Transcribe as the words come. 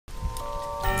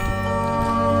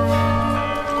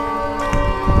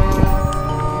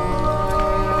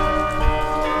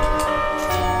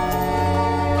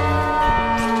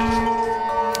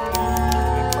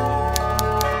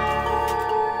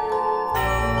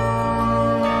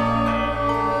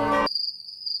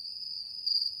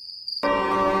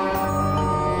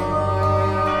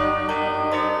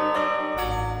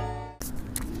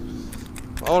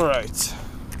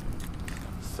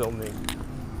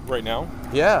right now?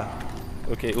 Yeah.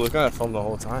 Okay, We're look. gonna film the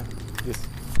whole time. This.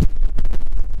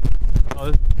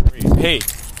 Oh, this is great. Hey,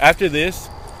 after this,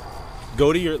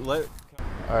 go to your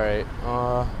Alright,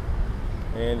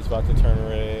 and it's about to turn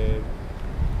red.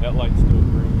 That light's still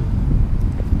green.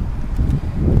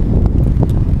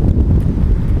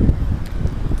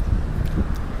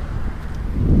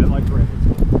 That light's red.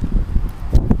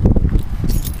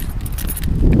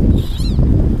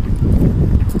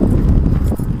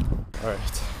 alright.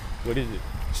 What is it?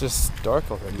 It's just dark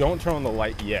already. Don't turn on the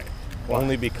light yet. Why?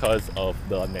 Only because of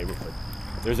the neighborhood.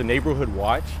 There's a neighborhood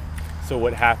watch. So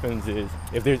what happens is,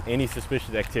 if there's any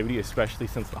suspicious activity, especially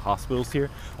since the hospital's here,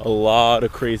 a lot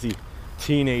of crazy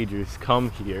teenagers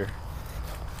come here,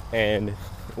 and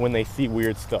when they see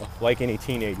weird stuff, like any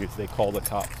teenagers, they call the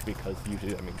cops, because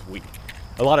usually that means weed.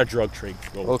 A lot of drug trades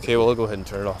go. Okay, well, I'll go ahead and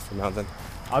turn it off for now then.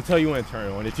 I'll tell you when to turn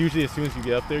it on. It's usually as soon as you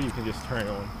get up there, you can just turn it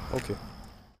on. Okay.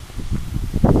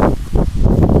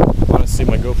 Honestly,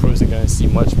 my GoPro isn't gonna see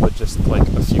much, but just like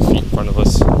a few feet in front of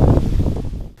us.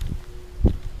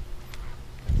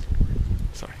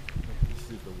 Sorry.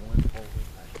 This is the one hallway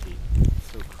I hate.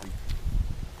 It's so creepy.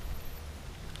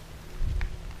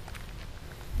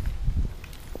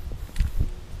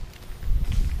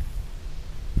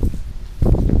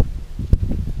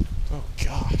 Oh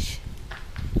gosh.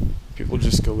 People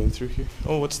just go in through here.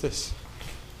 Oh, what's this?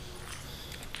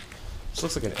 This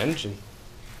looks like an engine.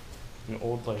 An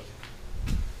old, like,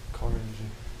 car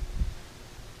engine.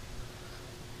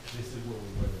 This is where we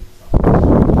went inside.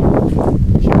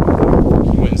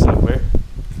 You went inside where?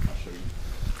 I'll show you.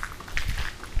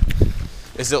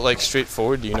 Is it like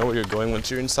straightforward? Do you know where you're going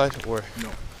once you're inside? Or No.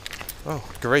 oh,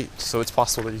 great. So it's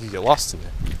possible that you could get lost in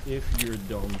there. If you're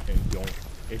dumb and don't.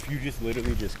 If you just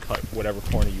literally just cut whatever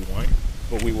corner you want,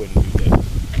 but we wouldn't do that.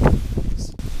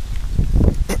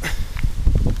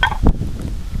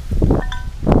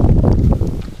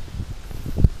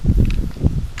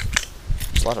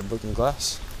 There's a lot of broken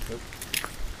glass. Yep.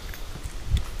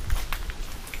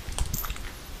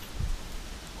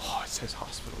 Oh, it says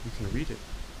hospital. You can read it.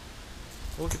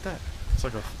 Oh, look at that. It's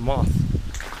like a moth.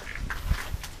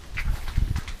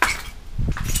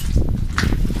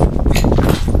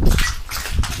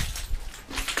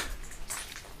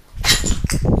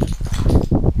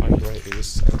 Oh, you're right. It is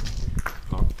silent.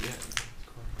 Oh,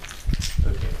 yeah.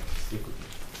 Okay, stick with me.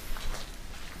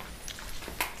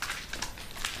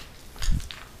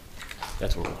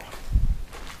 That's where we're going.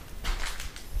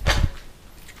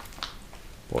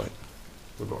 What?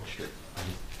 We're going straight.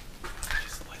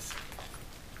 Just listen.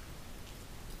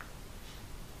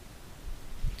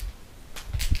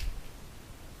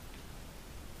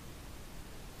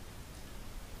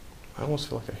 I almost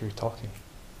feel like I hear you talking.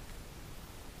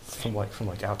 From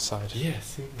like outside. Yeah,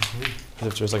 see. As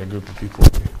if there's like a group of people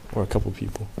here, or a couple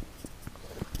people.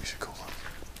 We should go look.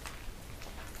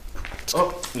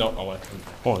 Oh, no, I want to come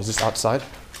back. Oh, is this outside?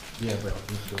 Yeah, but I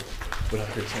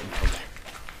heard something come back.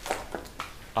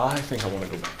 I think I want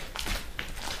to go back.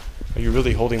 Are you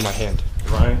really holding my hand?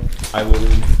 Ryan, I literally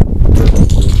ripped my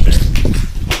wheelchair.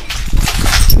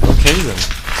 Okay then.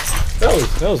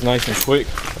 That was nice and quick.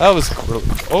 That was really.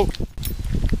 Oh.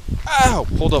 Ow!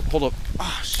 Hold up.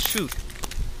 Ah, shoot.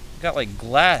 Got like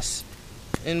glass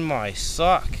in my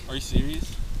sock. Are you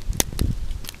serious?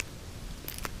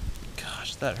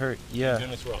 Gosh, that hurt. Yeah.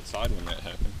 Dennis were outside when that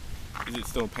happened. Is it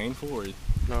still painful or?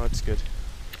 No, it's good.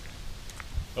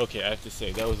 Okay, I have to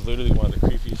say that was literally one of the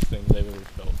creepiest things I've ever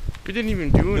felt. We didn't even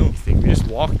do anything. We just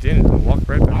walked in and walked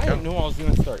right back I out. didn't know I was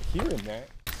gonna start hearing that.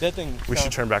 That thing. We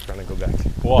should turn back around and go back.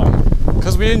 Why?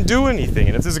 Because we didn't do anything,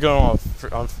 and if this is going on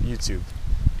YouTube,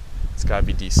 it's gotta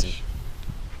be decent.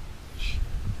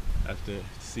 I have to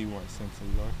see where my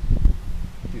senses are.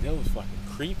 Dude, that was fucking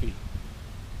creepy.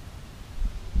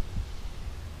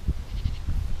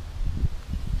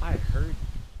 I heard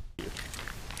you.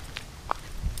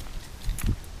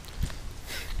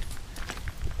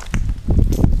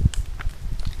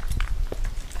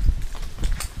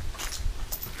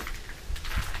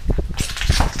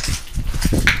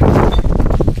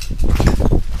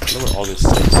 I wonder what all this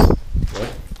says. What?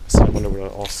 I said, I wonder what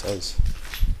it all says.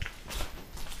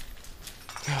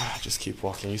 Just keep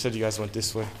walking. You said you guys went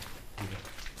this way. Yeah.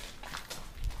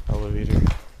 Elevator.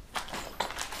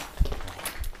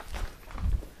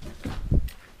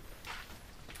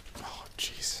 Oh,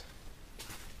 jeez.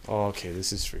 Oh, okay,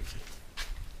 this is freaky.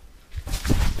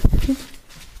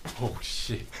 Oh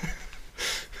shit.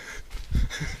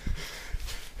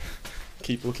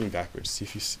 Keep looking backwards. See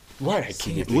if you see. Right, I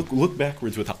See can't. anything. Look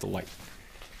backwards without the light.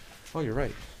 Oh, you're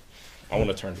right. I want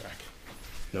to turn back.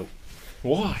 Nope.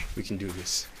 Why? We can do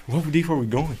this. What deep are we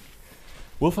going?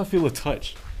 What if I feel a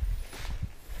touch?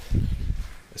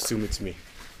 Assume it's me.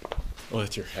 Oh,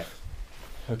 that's your hat.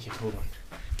 Okay, hold on.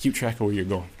 Keep track of where you're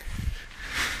going.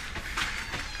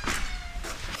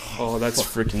 Oh, that's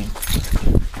freaking.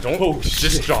 Don't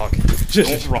Just jog.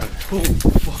 Just Don't run. Oh,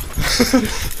 fuck.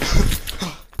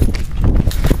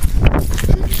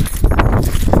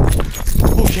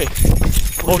 Okay.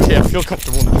 Okay, I feel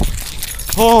comfortable now.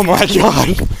 Oh my god.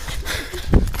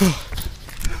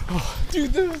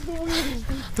 Dude, that was the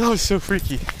weirdest. That was so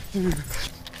freaky. Dude.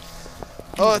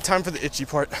 Oh, time for the itchy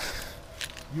part.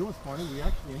 You know what's funny? We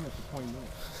actually ended up at 20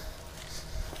 minutes.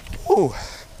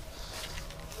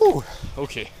 Ooh. Ooh.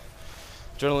 Okay.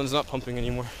 Adrenaline's not pumping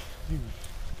anymore. Dude.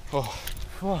 Oh.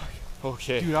 Fuck.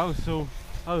 Okay. Dude, I was so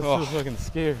fucking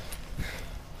scared.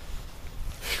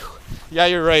 Yeah,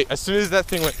 you're right. As soon as that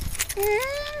thing went,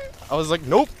 I was like,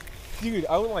 nope. Dude,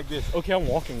 I went like this. Okay, I'm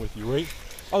walking with you, right?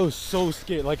 I was so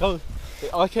scared. Like,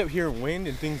 I kept hearing wind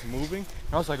and things moving.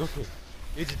 And I was like, okay,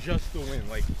 it's just the wind.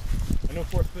 Like, I know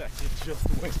for a fact it's just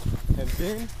the wind.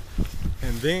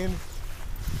 And then,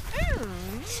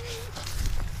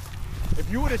 if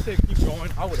you would have said keep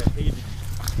going, I would have hated you.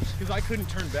 Because I couldn't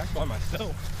turn back by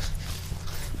myself.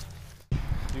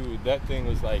 Dude, that thing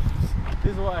was like,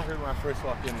 this is what I heard when I first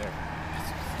walked in there.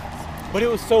 But it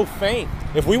was so faint.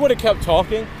 If we would have kept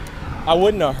talking, I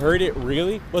wouldn't have heard it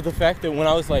really. But the fact that when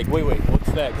I was like, wait,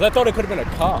 what's that? Because I thought it could have been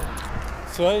a cop.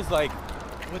 So I was like,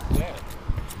 what's that?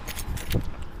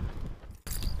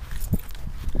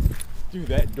 Dude,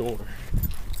 that door.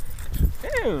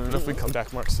 What if we come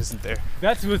back, Marcus isn't there?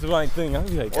 That's what's my thing. I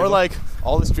was like, Or like,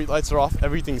 all the street lights are off,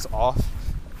 everything's off.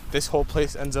 This whole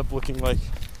place ends up looking like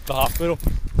the hospital.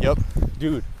 Yep.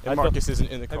 Dude, And Marcus isn't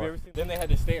in the have you car. ever seen? Then they had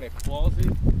to stay in a closet.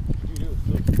 Dude, it was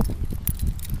so.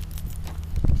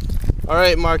 All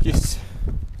right, Marcus.